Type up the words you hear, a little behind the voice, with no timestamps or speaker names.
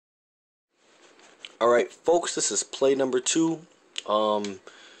Alright folks, this is play number 2.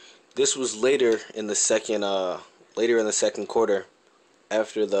 This was later in the second quarter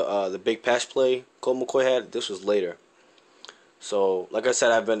after the big pass play Colt McCoy had. This was later. So like I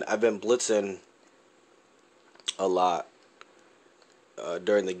said, I've been blitzing a lot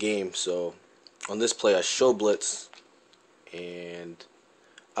during the game. So on this play I show blitz and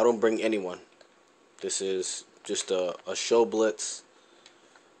I don't bring anyone. This is just a show blitz.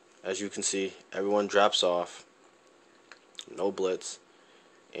 As you can see, everyone drops off. No blitz.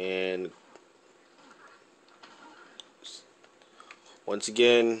 And once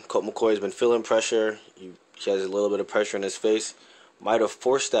again, Colt McCoy has been feeling pressure. He has a little bit of pressure in his face. Might have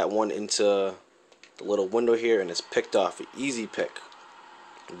forced that one into the little window here, and it's picked off. Easy pick.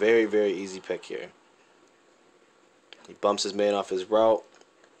 Very, very easy pick here. He bumps his man off his route.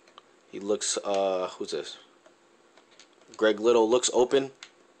 He looks, who's this? Greg Little looks open.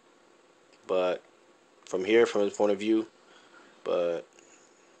 But from here, from his point of view, but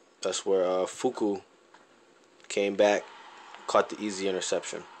that's where Fuku came back, caught the easy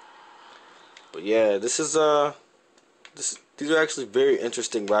interception. But yeah, these are actually very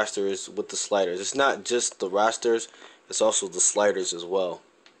interesting rosters with the sliders. It's not just the rosters, it's also the sliders as well.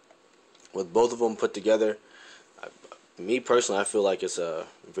 With both of them put together, me personally, I feel like it's a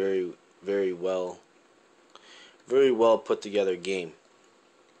very, very well put together game,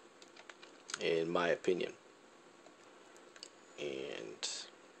 in my opinion. And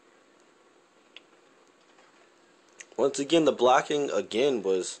once again, the blocking again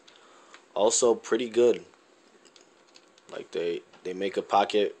was also pretty good. Like they make a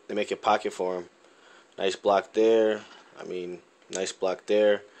pocket for him. Nice block there. Nice block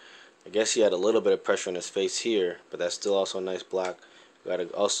there. I guess he had a little bit of pressure on his face here, but that's still also a nice block.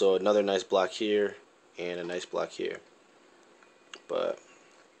 Got also another nice block here and a nice block here. But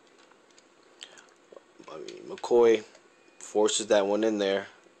McCoy forces that one in there,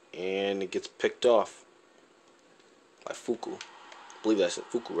 and it gets picked off by Fuku. I believe that's it,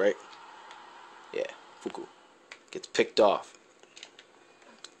 Fuku, right? Yeah, Fuku gets picked off.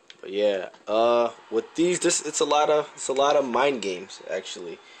 But yeah, with these, it's a lot of mind games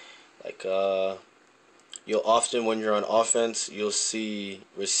actually. Like you'll often, when you're on offense, you'll see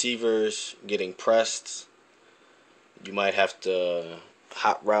receivers getting pressed. You might have to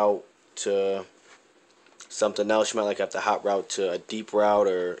hot route to something else. You might have to hot route to a deep route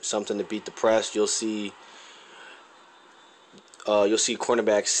or something to beat the press. You'll see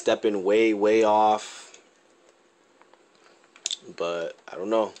cornerbacks stepping way off. But I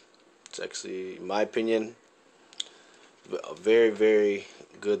don't know. It's actually, in my opinion, a very, very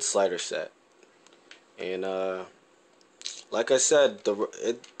good slider set. And like I said,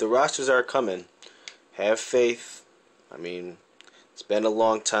 the rosters are coming. Have faith. It's been a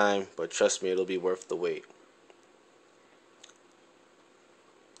long time, but trust me, it'll be worth the wait.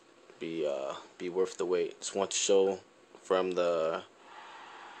 Be worth the wait. Just want to show from the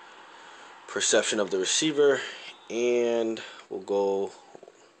perception of the receiver, and we'll go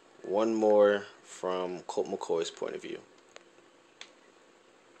one more from Colt McCoy's point of view.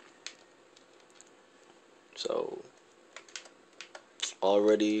 So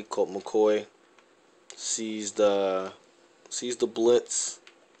already Colt McCoy sees the blitz,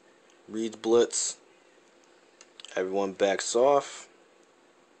 reads blitz. Everyone backs off,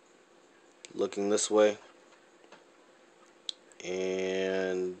 looking this way,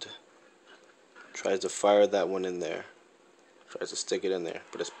 and tries to fire that one in there. Tries to stick it in there,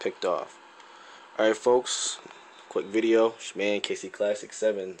 but it's picked off. Alright folks, quick video. It's your man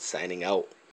JayMusic7 signing out.